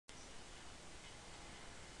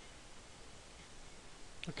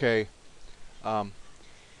Okay, um,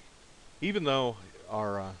 even though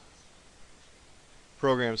our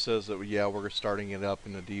program says that yeah we're starting it up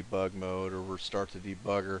in the debug mode or we're start the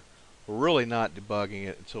debugger, we're really not debugging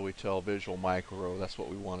it until we tell Visual Micro that's what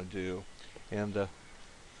we want to do. And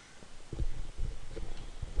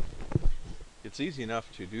it's easy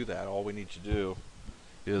enough to do that. All we need to do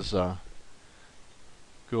is go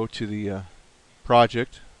to the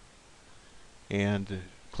project and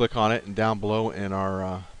click on it, and down below in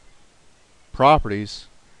our properties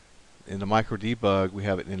in the micro debug we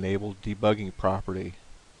have an enabled debugging property.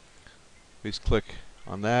 Please click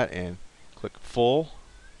on that and click full,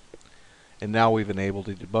 and now we've enabled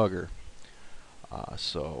a debugger.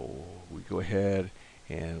 So we go ahead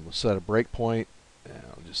and we'll set a breakpoint, and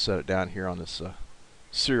I'll just set it down here on this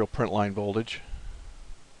serial print line voltage.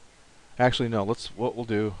 Actually, no. What we'll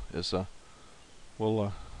do is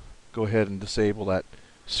we'll go ahead and disable that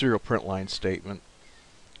serial print line statement.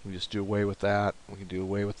 We just do away with that. We can do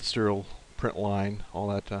away with the serial print line, all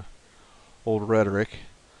that old rhetoric.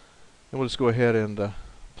 And we'll just go ahead and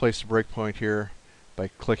place the breakpoint here by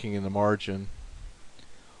clicking in the margin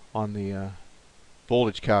on the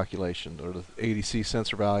voltage calculation, or the ADC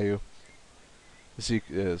sensor value is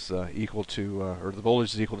equal to, or the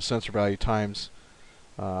voltage is equal to sensor value times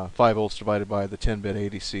 5 volts divided by the 10-bit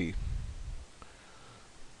ADC.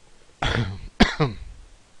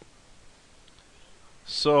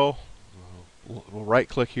 So we'll right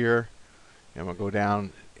click here, and we'll go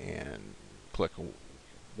down and click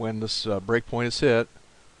when this breakpoint is hit.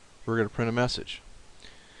 We're going to print a message,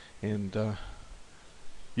 and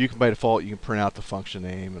you can by default you can print out the function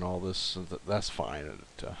name and all this, so that's fine.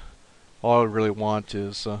 All I really want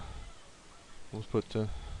is let's put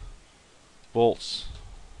volts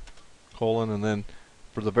colon, and then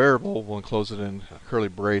for the variable we'll enclose it in curly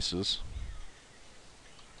braces.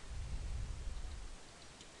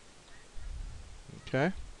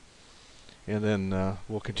 Okay, and then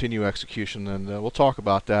we'll continue execution, and we'll talk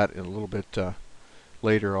about that in a little bit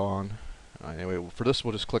later on. Anyway, for this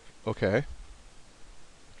we'll just click OK,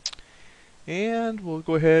 and we'll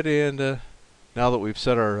go ahead and now that we've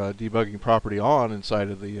set our debugging property on inside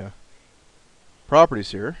of the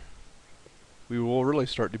properties here, we will really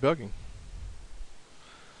start debugging.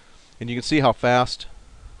 And you can see how fast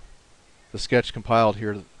the sketch compiled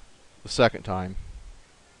here the second time.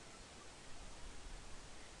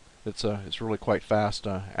 It's really quite fast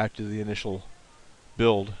after the initial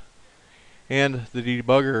build. And the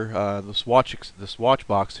debugger, this watch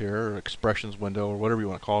box here, or expressions window, or whatever you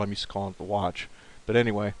want to call it. I'm used to calling it the watch. But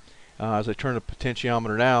anyway, as I turn the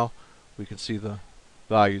potentiometer now, we can see the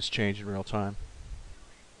values change in real time.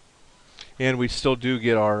 And we still do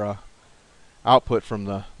get our output from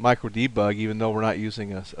the micro debug, even though we're not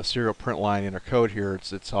using a serial print line in our code here.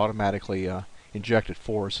 It's automatically injected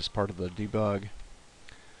for us as part of the debug.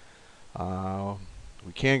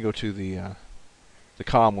 We can go to the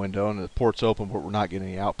COM window, and the port's open, but we're not getting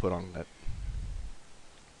any output on that.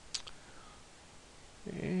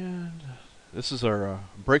 And this is our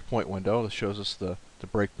breakpoint window. This shows us the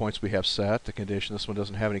breakpoints we have set, the condition. This one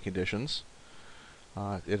doesn't have any conditions.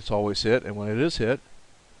 It's always hit, and when it is hit,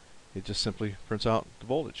 it just simply prints out the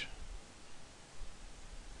voltage.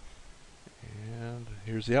 And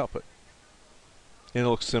here's the output. And it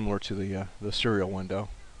looks similar to the serial window,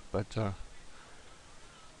 but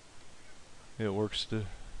it works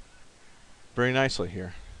very nicely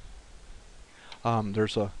here.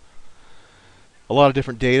 There's a lot of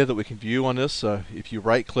different data that we can view on this. If you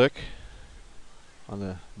right click on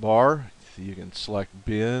the bar, you can select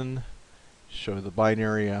bin, show the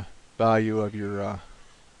binary value of your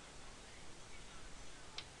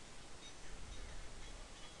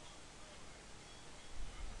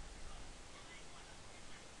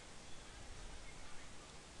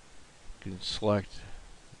you can select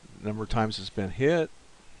the number of times it's been hit.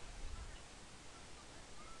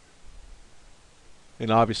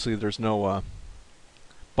 And obviously there's no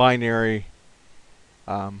binary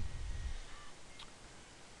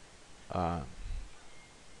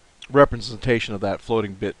representation of that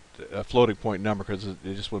floating point number, because it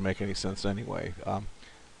just wouldn't make any sense anyway.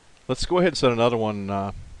 Let's go ahead and set another one,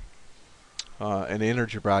 an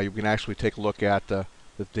integer value. We can actually take a look at the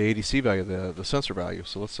ADC value, the sensor value.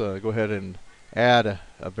 So let's go ahead and add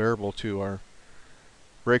a variable to our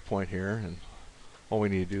breakpoint here, and all we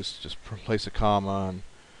need to do is just place a comma and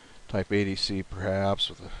type ADC perhaps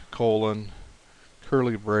with a colon,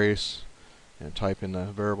 curly brace, and type in the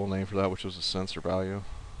variable name for that, which was the sensor value,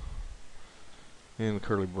 and the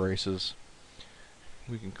curly braces.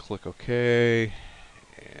 We can click OK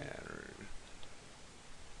and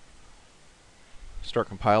start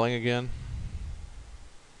compiling again.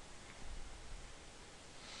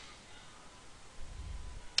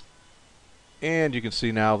 And you can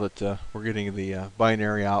see now that we're getting the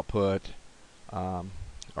binary output, our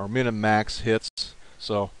min and max hits.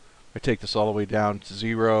 So I take this all the way down to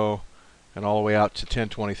 0 and all the way out to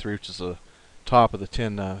 1023, which is the top of the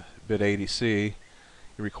 10-bit ADC. It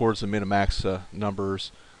records the min and max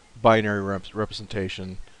numbers, binary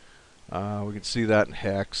representation. We can see that in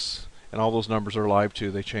hex, and all those numbers are live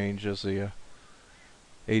too. They change as the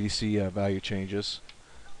ADC value changes.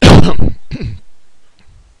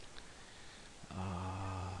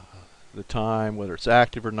 The time, whether it's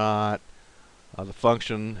active or not, the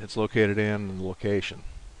function it's located in, and the location.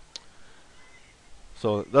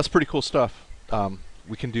 So that's pretty cool stuff.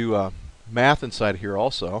 We can do math inside here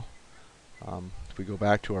also. If we go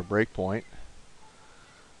back to our breakpoint,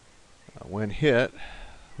 when hit,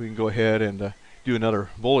 we can go ahead and do another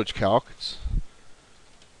voltage calc. It's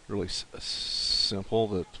really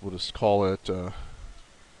simple. We'll just call it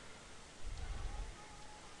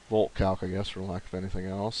volt calc, I guess, for lack of anything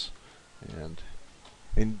else.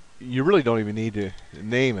 And you really don't even need to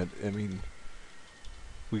name it. I mean,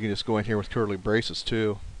 we can just go in here with curly braces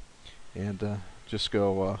too, and just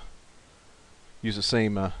go use the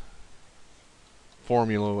same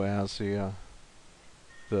formula as the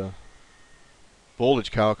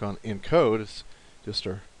voltage calc in code. It's just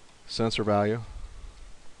our sensor value.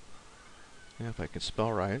 Yeah, if I can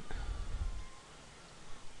spell right.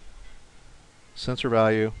 Sensor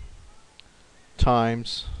value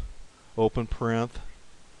times open parenth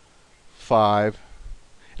 5.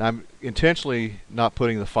 And I'm intentionally not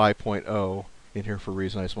putting the 5.0 in here for a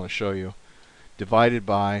reason I just want to show you. Divided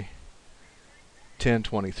by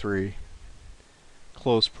 1023,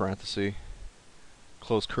 close parenthesis,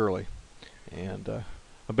 close curly. And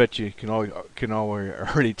I bet you can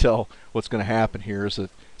already tell what's going to happen here is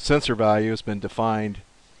that sensor value has been defined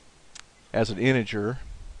as an integer.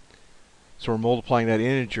 So we're multiplying that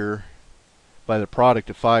integer by the product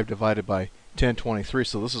of 5 divided by 1023.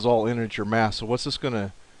 So this is all integer math. So what's this going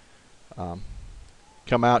to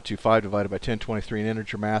come out to? 5 divided by 1023 in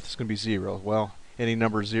integer math is going to be 0. Well, any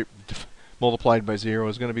number multiplied by 0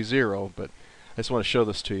 is going to be 0. But I just want to show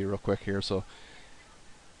this to you real quick here so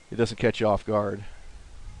it doesn't catch you off guard.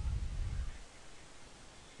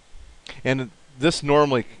 And this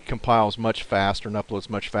normally compiles much faster and uploads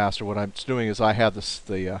much faster. What I'm doing is I have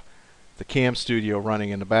the Cam Studio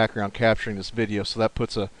running in the background capturing this video, so that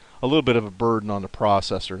puts a little bit of a burden on the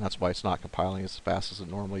processor, and that's why it's not compiling as fast as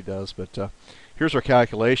it normally does. But here's our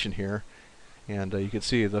calculation here, and you can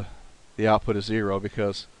see the output is 0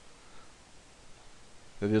 because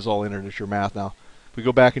it is all integer math. Now, if we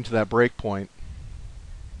go back into that breakpoint,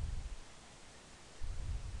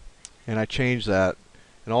 and I change that,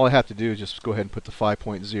 and all I have to do is just go ahead and put the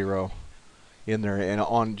 5.0 in there, and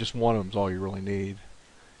on just one of them is all you really need.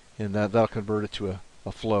 And that'll convert it to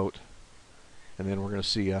a float, and then we're going to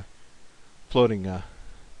see floating a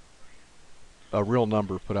real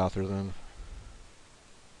number put out there then.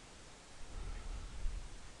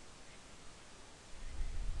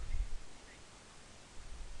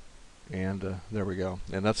 And there we go.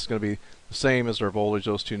 And that's going to be the same as our voltage.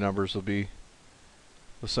 Those two numbers will be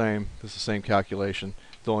the same. It's the same calculation.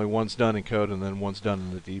 The only one's done in code and then one's done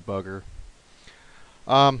in the debugger.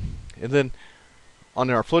 And then on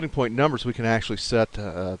our floating point numbers, we can actually set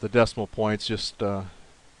the decimal points just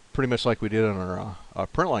pretty much like we did on our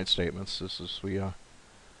print line statements. This is we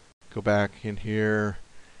go back in here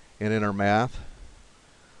and in our math,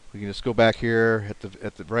 we can just go back here at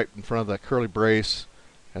the right in front of that curly brace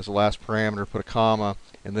as the last parameter, put a comma,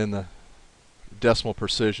 and then the decimal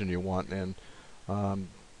precision you want. And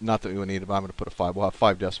not that we need it, but I'm going to put a 5. We'll have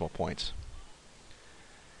 5 decimal points.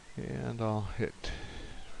 And I'll hit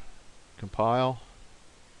compile.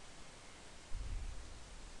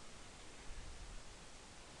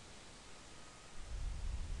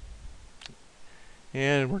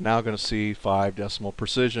 And we're now going to see 5 decimal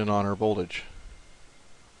precision on our voltage.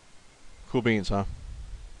 Cool beans, huh?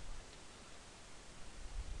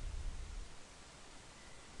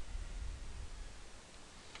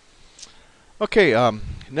 Okay,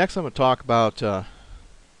 next I'm going to talk about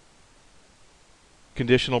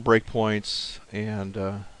conditional breakpoints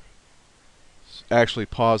and actually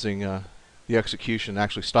pausing the execution,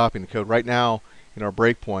 actually stopping the code. Right now in our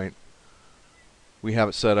breakpoint, we have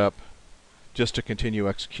it set up just to continue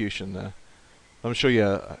execution. Let me show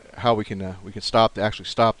you how we can actually stop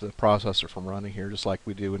the processor from running here, just like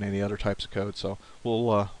we do in any other types of code. So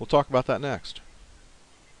we'll talk about that next.